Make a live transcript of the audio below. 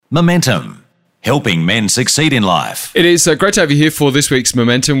Momentum, helping men succeed in life. It is great to have you here for this week's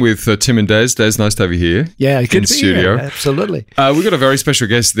Momentum with Tim and Des. Des, nice to have you here. Yeah, good in to be studio. here. Absolutely. We've got a very special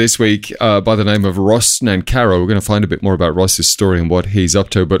guest this week by the name of Ross Nankara. We're going to find a bit more about Ross's story and what he's up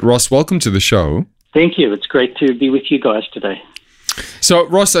to. But Ross, welcome to the show. Thank you. It's great to be with you guys today. So,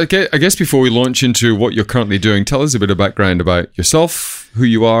 Ross, I guess before we launch into what you're currently doing, tell us a bit of background about yourself, who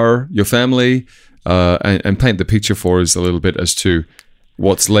you are, your family, and paint the picture for us a little bit as to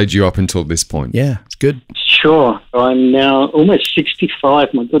what's led you up until this point. Yeah, it's good. Sure. I'm now almost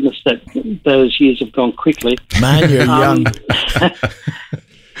 65. My goodness, those years have gone quickly. Man, you're young.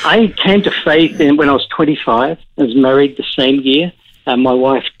 I came to faith when I was 25. I was married the same year. My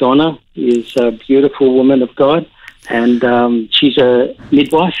wife, Donna, is a beautiful woman of God, and she's a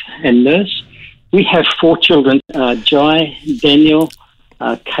midwife and nurse. We have 4 children, Jai, Daniel,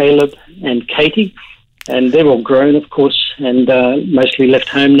 Caleb, and Katie. And they're all grown, of course, and mostly left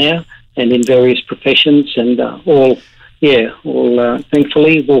home now and in various professions and all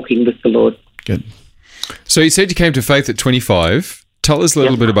thankfully walking with the Lord. Good. So you said you came to faith at 25. Tell us a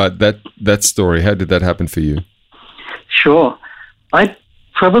little bit about that story. How did that happen for you? Sure. I'd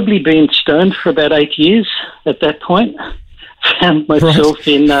probably been stoned for about 8 years at that point. Found myself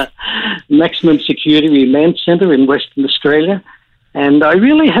in maximum security remand centre in Western Australia. And I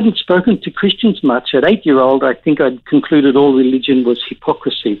really hadn't spoken to Christians much. At 8-year-old, I think I'd concluded all religion was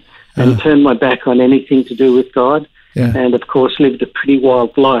hypocrisy and turned my back on anything to do with God and, of course, lived a pretty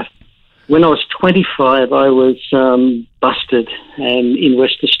wild life. When I was 25, I was busted and in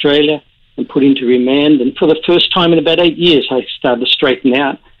West Australia and put into remand. And for the first time in about 8 years, I started to straighten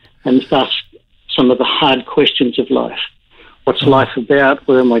out and ask some of the hard questions of life. What's life about?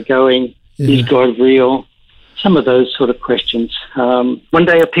 Where am I going? Is God real? Some of those sort of questions. One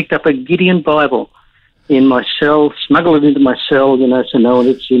day I picked up a Gideon Bible in my cell, smuggled it into my cell, so no one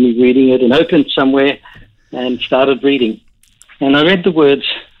would see me reading it, and opened somewhere and started reading. And I read the words,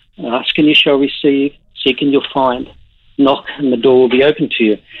 ask and you shall receive, seek and you'll find, knock and the door will be open to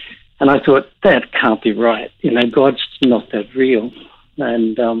you. And I thought, that can't be right. God's not that real.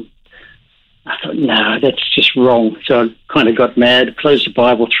 And I thought, no, that's just wrong. So I kind of got mad, closed the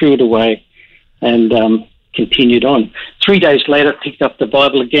Bible, threw it away, and continued on. 3 days later, picked up the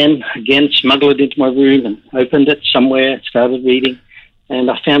Bible again, smuggled it into my room and opened it somewhere, started reading,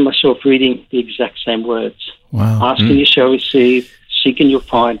 and I found myself reading the exact same words. Wow. Ask and you shall receive, seek and you'll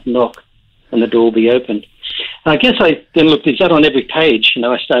find, knock and the door will be opened. I guess I then looked, is that on every page?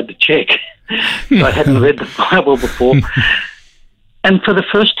 I started to check. So I hadn't read the Bible before. And for the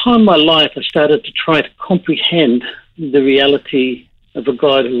first time in my life, I started to try to comprehend the reality of a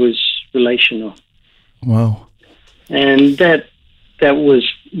God who was relational. Wow. And that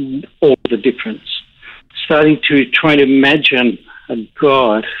was all the difference. Starting to try to imagine a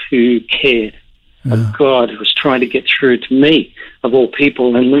God who cared, a God who was trying to get through to me, of all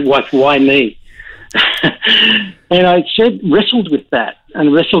people, and why me? And I wrestled with that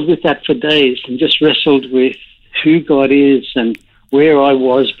for days, and just wrestled with who God is and where I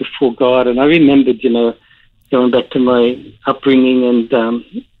was before God. And I remembered, going back to my upbringing,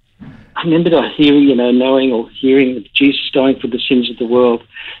 and I remembered knowing or hearing of Jesus dying for the sins of the world.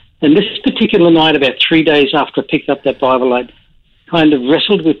 And this particular night, about 3 days after I picked up that Bible, I kind of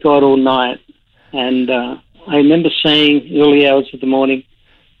wrestled with God all night. And I remember saying, early hours of the morning,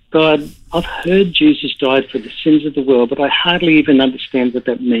 God, I've heard Jesus died for the sins of the world, but I hardly even understand what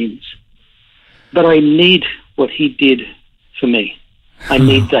that means. But I need what he did for me. I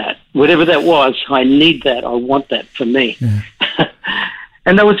need that. Whatever that was, I need that. I want that for me. Yeah.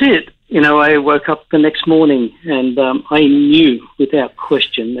 And that was it. I woke up the next morning and I knew without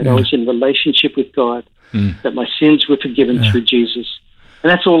question that I was in relationship with God, that my sins were forgiven through Jesus. And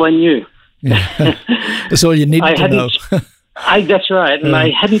that's all I knew. Yeah. That's all you needed to know. That's right. And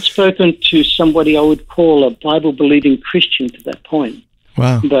I hadn't spoken to somebody I would call a Bible-believing Christian to that point.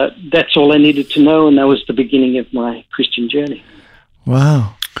 Wow. But that's all I needed to know, and that was the beginning of my Christian journey.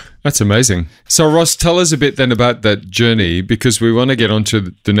 Wow. That's amazing. So, Ross, tell us a bit then about that journey, because we want to get on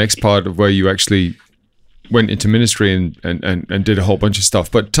to the next part of where you actually went into ministry and did a whole bunch of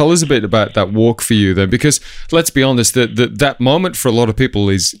stuff. But tell us a bit about that walk for you then, because let's be honest, that moment for a lot of people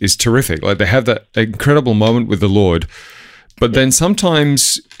is terrific. Like, they have that incredible moment with the Lord. But then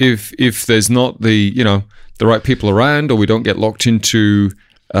sometimes if there's not the right people around, or we don't get locked into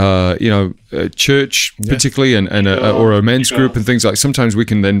a church particularly, or a men's group and things like, sometimes we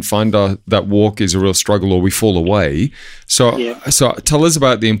can then find that walk is a real struggle, or we fall away. So tell us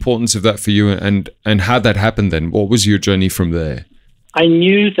about the importance of that for you, and how that happened then. What was your journey from there? I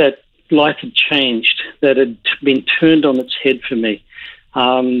knew that life had changed, that it had been turned on its head for me.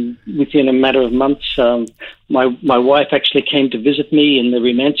 Within a matter of months, my wife actually came to visit me in the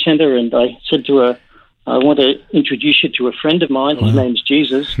remand centre, and I said to her, I want to introduce you to a friend of mine. His name's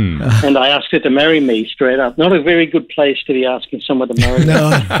Jesus. And I asked her to marry me straight up. Not a very good place to be asking someone to marry me. No,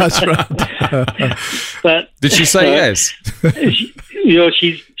 that's right. But did she say yes?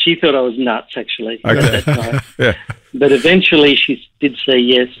 She thought I was nuts, actually. Okay. At that time. Yeah. But eventually she did say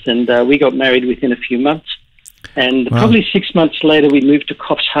yes, and we got married within a few months. And probably 6 months later, we moved to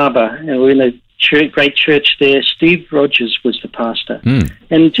Coffs Harbour, and we're in a great church there. Steve Rogers was the pastor,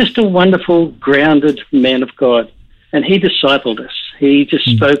 and just a wonderful, grounded man of God. And he discipled us. He just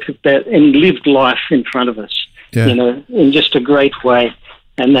spoke about and lived life in front of us, in just a great way.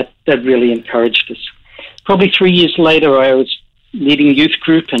 And that really encouraged us. Probably 3 years later, I was leading a youth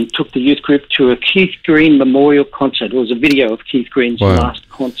group and took the youth group to a Keith Green memorial concert. It was a video of Keith Green's last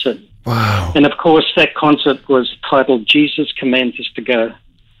concert. Wow. And of course, that concert was titled Jesus Commands Us to Go.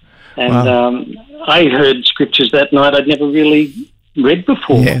 And I heard scriptures that night I'd never really read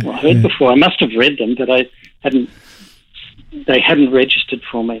before. Before. I must have read them, but they hadn't registered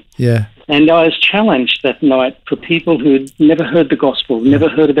for me. Yeah. And I was challenged that night for people who had never heard the gospel, never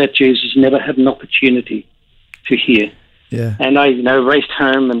heard about Jesus, never had an opportunity to hear. Yeah. And I, raced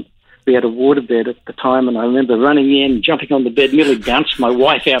home, and we had a waterbed at the time, and I remember running in, jumping on the bed, nearly bounced my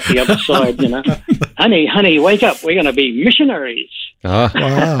wife out the other side, Honey, wake up. We're going to be missionaries. Ah.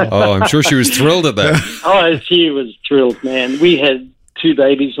 Wow. Oh, I'm sure she was thrilled at that. Oh, she was thrilled, man. We had 2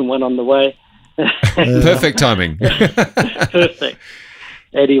 babies and one on the way. Perfect timing. Perfect.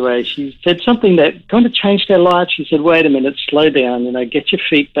 Anyway, she said something that kind of changed our lives. She said, wait a minute, slow down, get your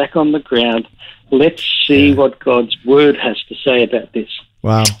feet back on the ground. Let's see what God's word has to say about this.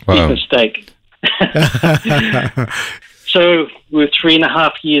 Wow. Big mistake. So we were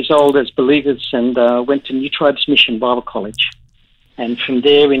 3.5 years old as believers, and went to New Tribes Mission Bible College. And from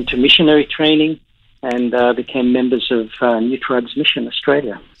there into missionary training, and became members of New Tribes Mission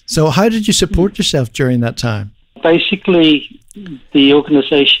Australia. So how did you support yourself during that time? Basically, the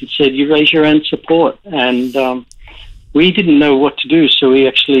organisation said, you raise your own support. And we didn't know what to do, so we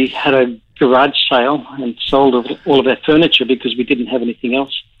actually had a garage sale and sold all of our furniture because we didn't have anything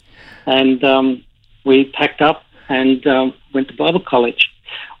else. And we packed up and went to Bible college.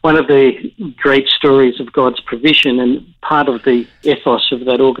 One of the great stories of God's provision, and part of the ethos of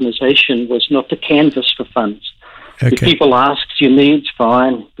that organisation, was not to canvass for funds. Okay. If people asked your needs,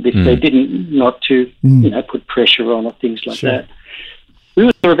 fine. But if they didn't, not to put pressure on or things like that. We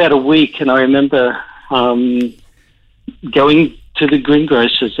were there about a week, and I remember going to the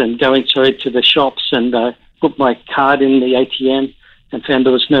greengrocers and going to the shops, and put my card in the ATM and found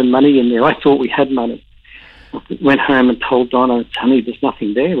there was no money in there. I thought we had money. I went home and told Donna, honey, there's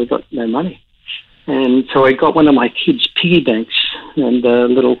nothing there. We've got no money. And so I got one of my kids' piggy banks and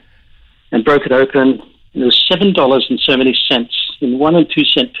and broke it open. There was $7.70 in 1 and 2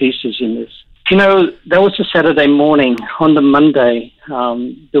 cent pieces in this. That was a Saturday morning. On the Monday,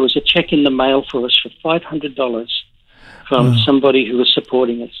 there was a check in the mail for us for $500 from somebody who was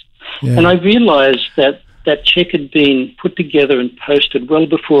supporting us. Yeah. And I realized that check had been put together and posted well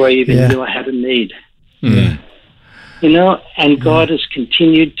before I even knew I had a need. Mm. And God has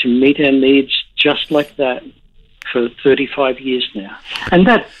continued to meet our needs just like that for 35 years now. And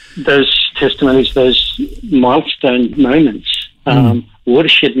those testimonies, those milestone moments,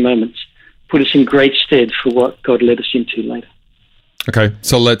 watershed moments, put us in great stead for what God led us into later. Okay,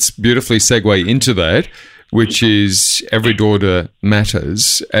 so let's beautifully segue into that, which is Every Daughter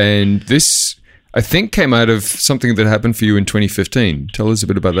Matters. And this, I think, came out of something that happened for you in 2015. Tell us a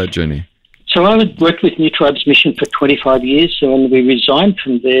bit about that journey. So I had worked with New Tribes Mission for 25 years. So when we resigned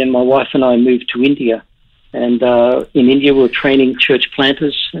from there, my wife and I moved to India. And in India, we were training church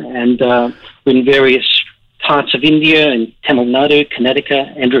planters, and we're in various parts of India, in Tamil Nadu,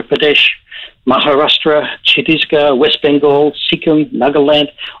 Karnataka, Andhra Pradesh, Maharashtra, Chhattisgarh, West Bengal, Sikkim, Nagaland,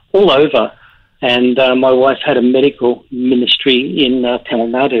 all over. And my wife had a medical ministry in Tamil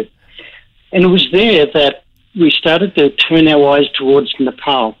Nadu. And it was there that we started to turn our eyes towards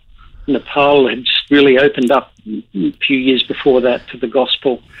Nepal. Nepal had really opened up a few years before that to the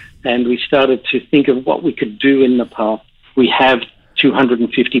gospel, and we started to think of what we could do in Nepal. We have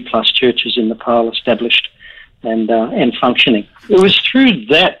 250 plus churches in Nepal established and functioning. It was through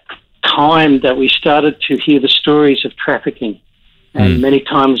that time that we started to hear the stories of trafficking. And many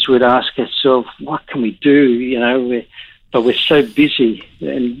times we'd ask ourselves, what can we do? But we're so busy,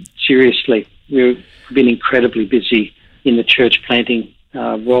 and seriously, we've been incredibly busy in the church planting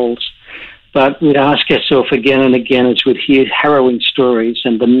roles. But we'd ask ourselves again and again as we'd hear harrowing stories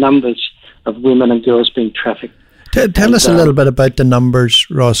and the numbers of women and girls being trafficked. Tell us a little bit about the numbers,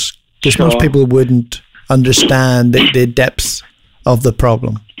 Ross, because most people wouldn't understand the depths of the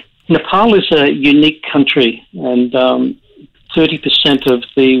problem. Nepal is a unique country, and 30% of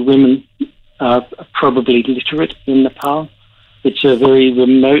the women are probably literate in Nepal. It's a very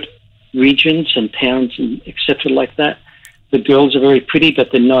remote regions and towns and etc. like that. The girls are very pretty,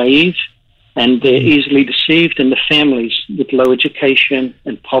 but they're naive, and they're easily deceived, and the families with low education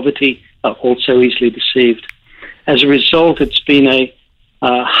and poverty are also easily deceived. As a result, it's been a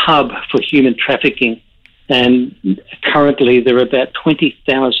hub for human trafficking, and currently there are about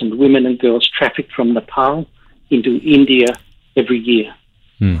 20,000 women and girls trafficked from Nepal into India every year.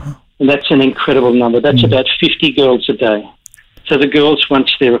 And that's an incredible number. That's about 50 girls a day. So the girls,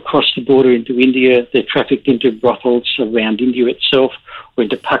 once they're across the border into India, they're trafficked into brothels around India itself, or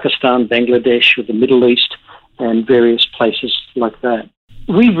into Pakistan, Bangladesh, or the Middle East, and various places like that.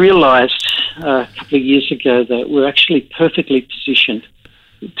 We realized a couple of years ago that we're actually perfectly positioned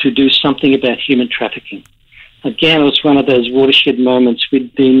to do something about human trafficking. Again, it was one of those watershed moments.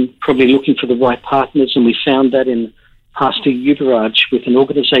 We'd been probably looking for the right partners, and we found that in Pastor Yuvaraj with an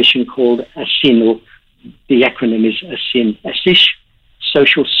organization called ASIN, or the acronym is ASIN, Asish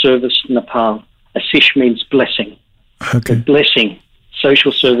Social Service Nepal. Asish means blessing. Okay. Blessing,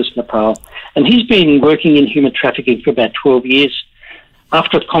 Social Service Nepal. And he's been working in human trafficking for about 12 years.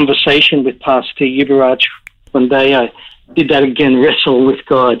 After a conversation with Pastor Yuvaraj one day, I did that again, wrestle with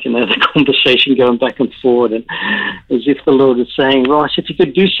God, the conversation going back and forward, and as if the Lord was saying, Ross, if you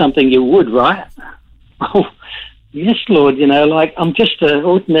could do something, you would, right? Oh, yes, Lord, I'm just an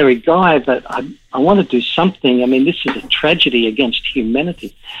ordinary guy, but I want to do something. I mean, this is a tragedy against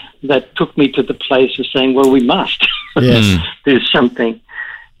humanity. That took me to the place of saying, well, we must do something.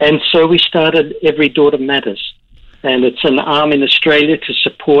 And so we started Every Daughter Matters. And it's an arm in Australia to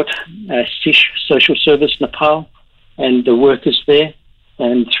support SISH Social Service Nepal and the workers there.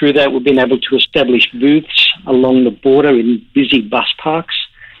 And through that, we've been able to establish booths along the border in busy bus parks.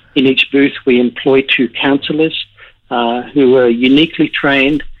 In each booth, we employ 2 counsellors who are uniquely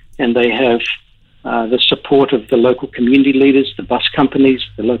trained, and they have the support of the local community leaders, the bus companies,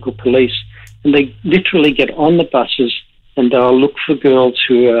 the local police. And they literally get on the buses and they'll look for girls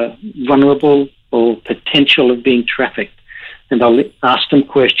who are vulnerable or potential of being trafficked. And I'll ask them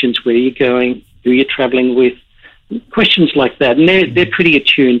questions: where are you going? Who are you travelling with? Questions like that. And they're pretty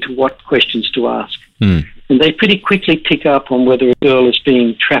attuned to what questions to ask. And they pretty quickly pick up on whether a girl is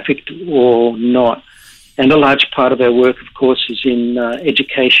being trafficked or not. And a large part of our work, of course, is in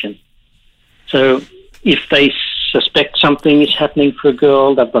education. So if they suspect something is happening for a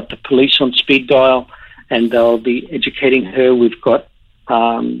girl, they've got the police on speed dial and they'll be educating her. We've got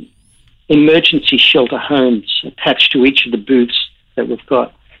emergency shelter homes attached to each of the booths that we've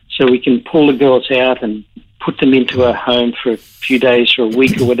got. So we can pull the girls out and put them into a home for a few days or a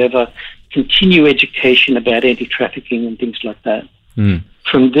week or whatever, continue education about anti-trafficking and things like that.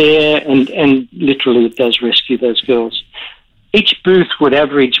 From there, and literally it does rescue those girls. Each booth would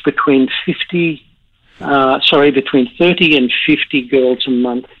average between 30 and 50 girls a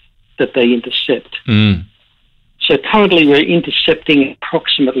month that they intercept. So currently we're intercepting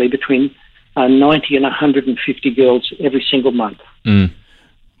approximately between 90 and 150 girls every single month. Wow.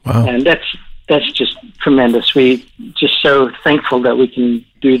 And that's just tremendous. We're just so thankful that we can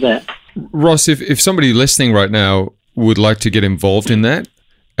do that. Ross, if somebody listening right now would like to get involved in that,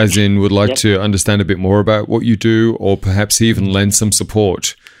 as in would like to understand a bit more about what you do, or perhaps even lend some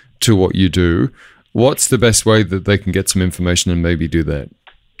support to what you do, what's the best way that they can get some information and maybe do that?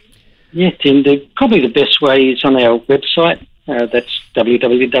 Yeah, Tim, probably the best way is on our website. That's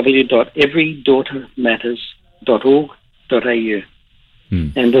www.everydaughtermatters.org.au.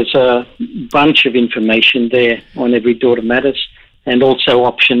 And there's a bunch of information there on Every Daughter Matters, and also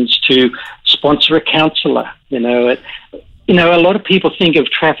options to sponsor a counsellor. A lot of people think of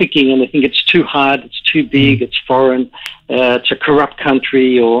trafficking and they think it's too hard, it's too big, it's foreign, it's a corrupt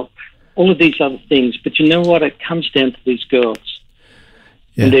country, or all of these other things. But you know what? It comes down to these girls.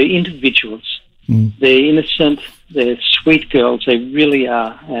 Yeah. And they're individuals. They're innocent. They're sweet girls. They really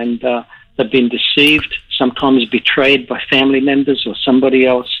are. And they've been deceived, sometimes betrayed by family members or somebody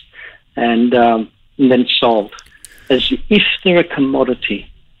else, and then sold as if they're a commodity.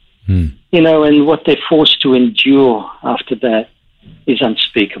 And what they're forced to endure after that is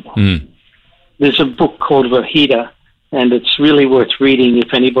unspeakable. There's a book called Rahida, and it's really worth reading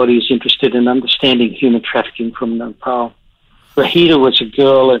if anybody is interested in understanding human trafficking from Nepal. Rahida was a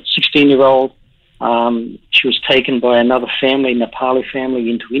girl, a 16-year-old. She was taken by another family, Nepali family,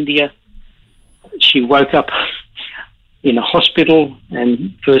 into India. She woke up in a hospital,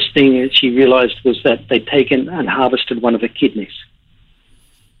 and first thing she realised was that they'd taken and harvested one of her kidneys.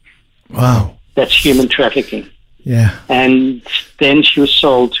 Wow. That's human trafficking. Yeah. And then she was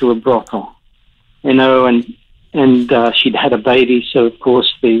sold to a brothel, and she'd had a baby, so of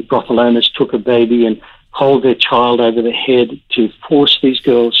course the brothel owners took a baby and hold their child over the head to force these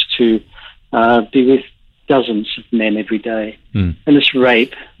girls to be with dozens of men every day. And it's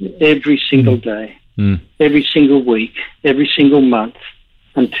rape every single day, every single week, every single month,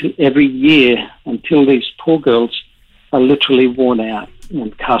 until every year, until these poor girls are literally worn out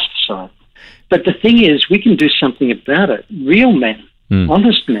and cast aside. But the thing is, we can do something about it. Real men,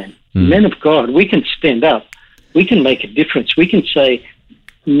 honest men, men of God, we can stand up. We can make a difference. We can say,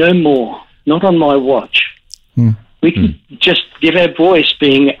 no more, not on my watch. We can just give our voice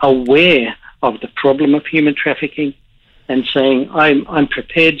being aware of the problem of human trafficking and saying, I'm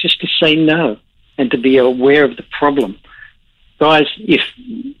prepared just to say no and to be aware of the problem. Guys, if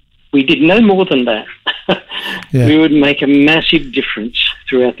we did no more than that, we would make a massive difference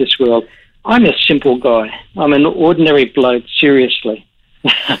throughout this world. I'm a simple guy. I'm an ordinary bloke, seriously.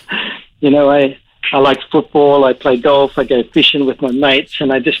 I like football, I play golf, I go fishing with my mates,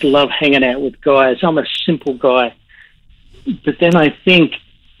 and I just love hanging out with guys. I'm a simple guy. But then I think,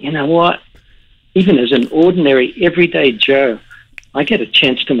 you know what? Even as an ordinary, everyday Joe, I get a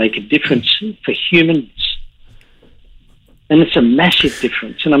chance to make a difference for humans. And it's a massive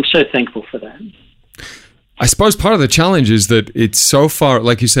difference, and I'm so thankful for that. I suppose part of the challenge is that it's so far,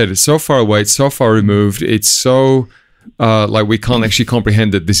 like you said, it's so far away, it's so far removed, it's so like we can't actually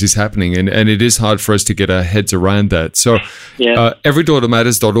comprehend that this is happening, and it is hard for us to get our heads around that. So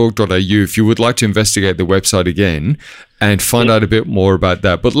everydaughtermatters.org.au, if you would like to investigate the website again and find out a bit more about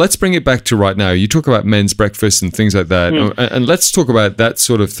that. But let's bring it back to right now. You talk about men's breakfast and things like that, and let's talk about that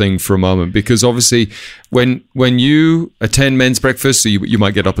sort of thing for a moment, because obviously when you attend men's breakfast, so you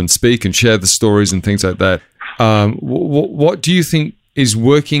might get up and speak and share the stories and things like that. What do you think is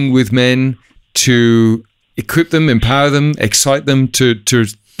working with men to equip them, empower them, excite them to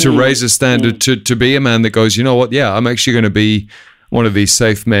raise a standard, to be a man that goes, you know what, I'm actually going to be one of these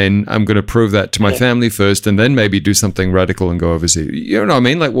safe men. I'm going to prove that to my family first, and then maybe do something radical and go overseas. You know what I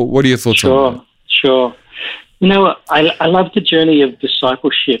mean? Like, what are your thoughts on that? Sure. I love the journey of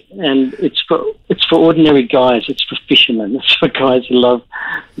discipleship, and it's for ordinary guys. It's for fishermen. It's for guys who love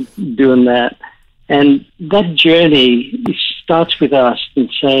doing that. And that journey starts with us in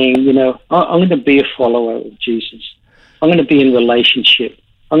saying, I'm going to be a follower of Jesus. I'm going to be in relationship.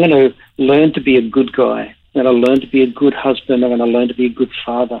 I'm going to learn to be a good guy. I'm going to learn to be a good husband. I'm going to learn to be a good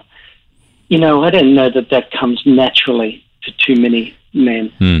father. I don't know that comes naturally to too many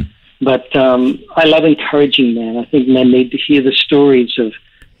men. But I love encouraging men. I think men need to hear the stories of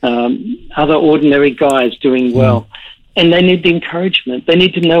other ordinary guys doing well. And they need the encouragement. They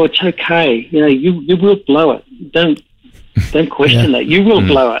need to know it's okay. You will blow it. Don't question that. You will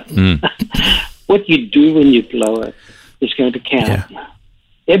blow it. What you do when you blow it is going to count.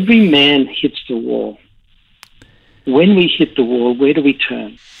 Every man hits the wall. When we hit the wall, where do we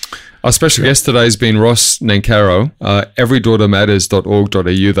turn? Our special guest today has been Ross Nancarrow, everydaughtermatters.org.au,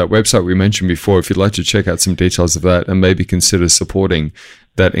 that website we mentioned before. If you'd like to check out some details of that and maybe consider supporting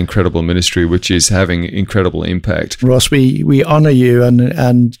that incredible ministry, which is having incredible impact. Ross, we honor you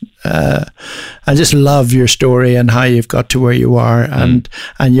and I just love your story and how you've got to where you are, and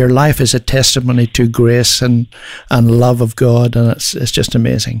your life is a testimony to grace and love of God, and it's just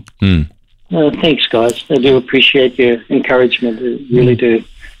amazing. Thanks, guys. I do appreciate your encouragement. I really do.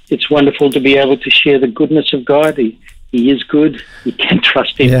 It's wonderful to be able to share the goodness of God. He is good. You can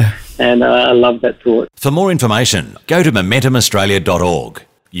trust him. And I love that thought. For more information, go to momentumaustralia.org.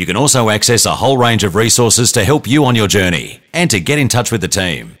 You can also access a whole range of resources to help you on your journey and to get in touch with the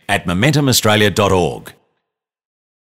team at momentumaustralia.org.